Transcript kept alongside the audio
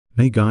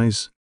Hey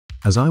guys,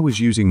 as I was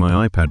using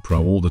my iPad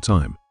Pro all the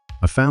time,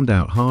 I found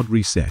out hard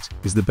reset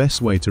is the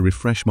best way to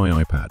refresh my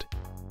iPad.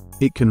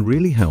 It can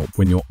really help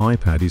when your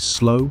iPad is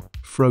slow,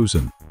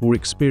 frozen, or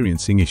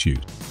experiencing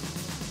issues.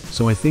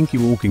 So I think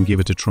you all can give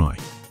it a try,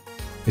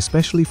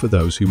 especially for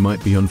those who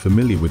might be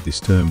unfamiliar with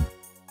this term.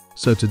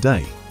 So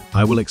today,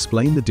 I will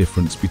explain the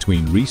difference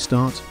between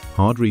restart,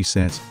 hard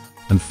reset,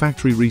 and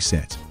factory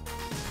reset,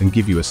 and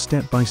give you a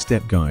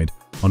step-by-step guide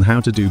on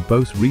how to do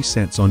both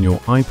resets on your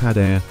iPad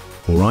Air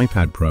or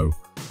iPad Pro.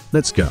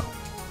 Let's go.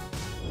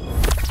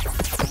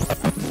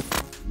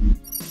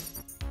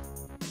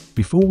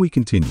 Before we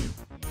continue,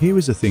 here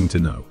is a thing to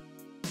know.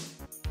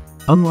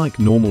 Unlike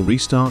normal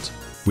restart,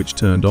 which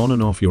turned on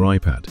and off your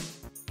iPad,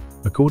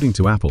 according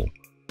to Apple,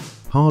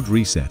 hard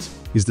reset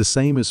is the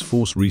same as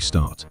force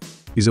restart,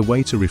 is a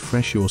way to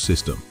refresh your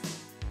system.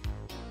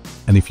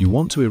 And if you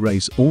want to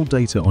erase all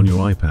data on your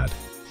iPad,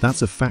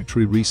 that's a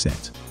factory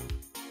reset.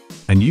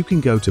 And you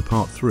can go to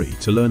part 3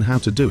 to learn how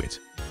to do it.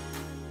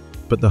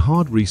 But the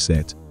hard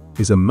reset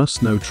is a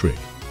must-know trick,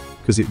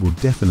 because it will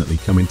definitely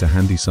come into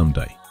handy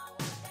someday.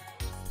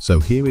 So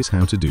here is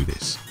how to do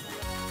this.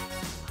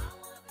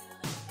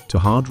 To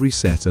hard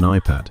reset an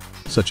iPad,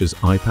 such as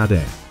iPad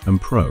Air and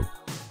Pro,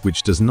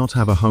 which does not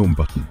have a home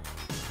button,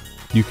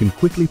 you can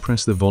quickly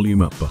press the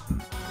volume up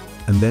button,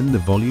 and then the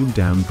volume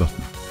down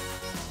button.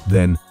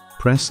 Then,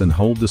 press and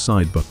hold the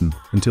side button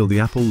until the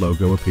Apple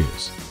logo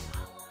appears.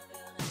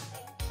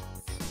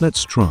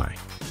 Let's try.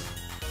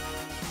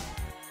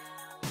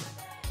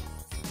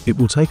 It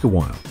will take a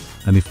while,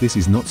 and if this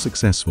is not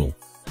successful,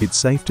 it's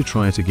safe to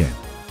try it again.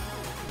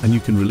 And you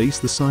can release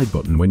the side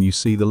button when you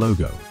see the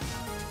logo.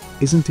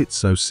 Isn't it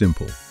so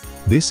simple?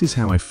 This is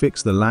how I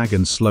fix the lag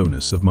and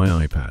slowness of my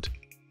iPad.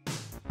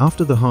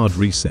 After the hard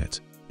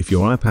reset, if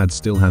your iPad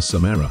still has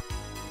some error,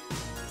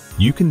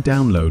 you can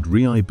download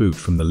ReiBoot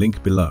from the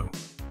link below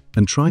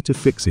and try to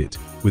fix it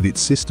with its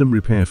system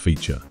repair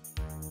feature.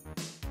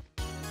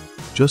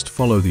 Just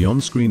follow the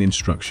on-screen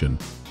instruction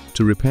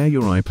to repair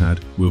your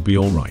iPad, will be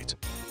alright.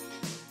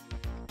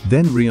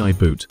 Then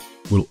ReiBoot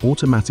will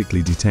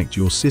automatically detect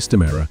your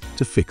system error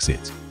to fix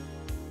it.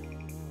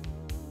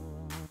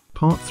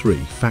 Part 3.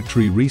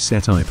 Factory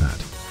Reset iPad.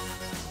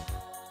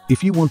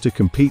 If you want to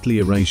completely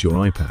erase your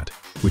iPad,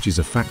 which is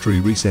a factory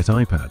reset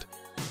iPad,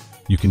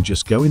 you can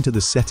just go into the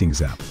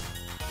Settings app,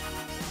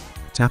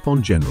 tap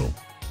on General,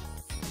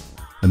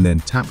 and then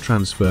tap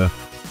Transfer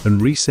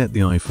and reset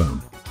the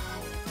iPhone,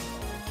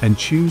 and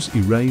choose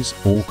Erase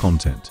All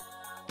Content.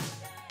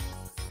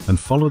 And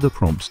follow the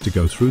prompt to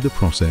go through the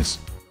process,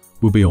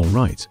 will be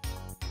alright.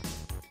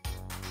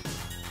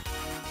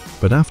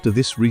 But after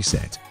this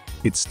reset,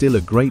 it's still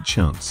a great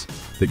chance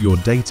that your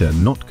data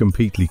not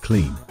completely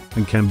clean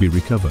and can be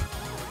recovered.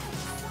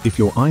 If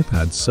your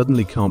iPad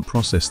suddenly can't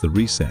process the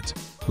reset,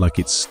 like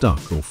it's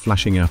stuck or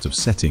flashing out of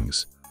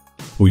settings,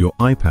 or your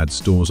iPad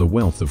stores a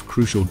wealth of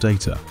crucial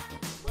data,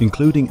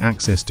 including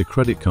access to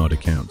credit card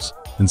accounts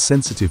and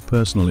sensitive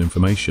personal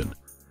information,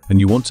 and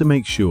you want to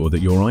make sure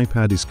that your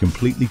iPad is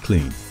completely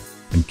clean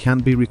and can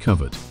be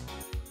recovered,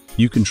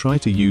 you can try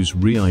to use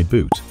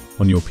ReiBoot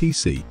on your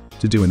PC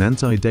to do an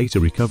anti-data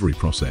recovery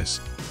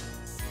process.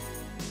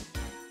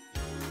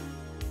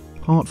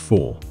 Part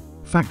 4.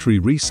 Factory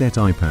Reset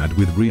iPad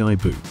with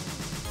ReiBoot.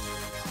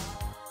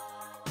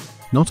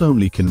 Not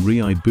only can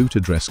ReiBoot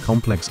address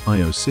complex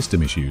iOS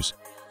system issues,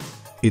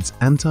 its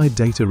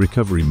anti-data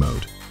recovery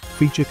mode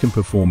feature can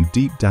perform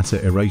deep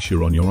data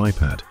erasure on your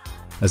iPad,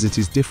 as it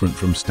is different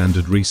from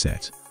standard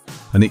reset,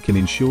 and it can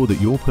ensure that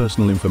your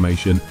personal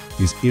information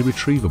is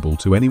irretrievable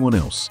to anyone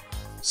else,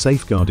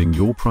 safeguarding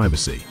your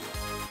privacy.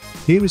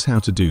 Here is how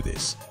to do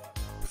this.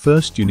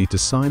 First, you need to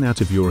sign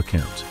out of your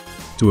account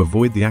to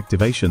avoid the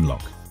activation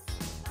lock.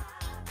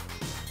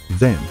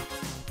 Then,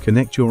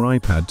 connect your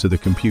iPad to the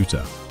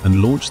computer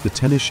and launch the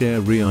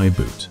Tenorshare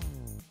ReiBoot.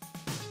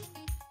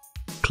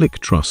 Click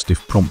Trust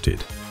if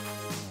prompted.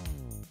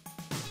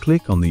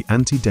 Click on the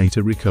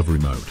Anti-Data Recovery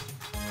mode.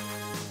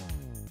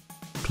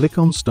 Click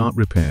on Start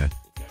Repair.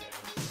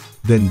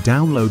 Then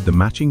download the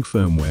matching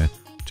firmware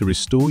to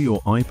restore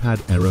your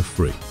iPad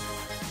error-free.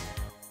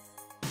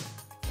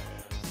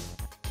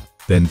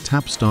 Then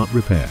tap Start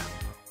Repair.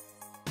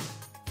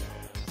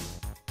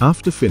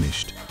 After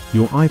finished,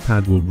 your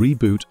iPad will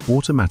reboot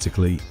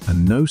automatically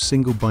and no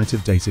single byte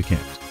of data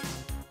kept.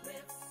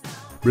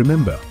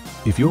 Remember,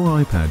 if your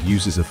iPad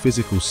uses a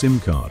physical SIM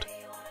card,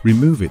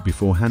 remove it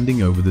before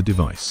handing over the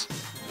device.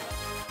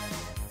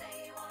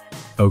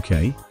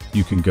 Okay,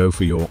 you can go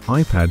for your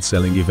iPad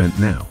selling event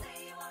now.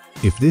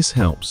 If this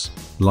helps,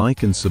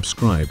 like and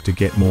subscribe to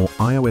get more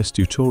iOS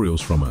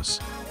tutorials from us.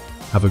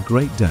 Have a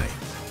great day,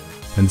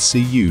 and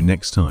see you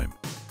next time.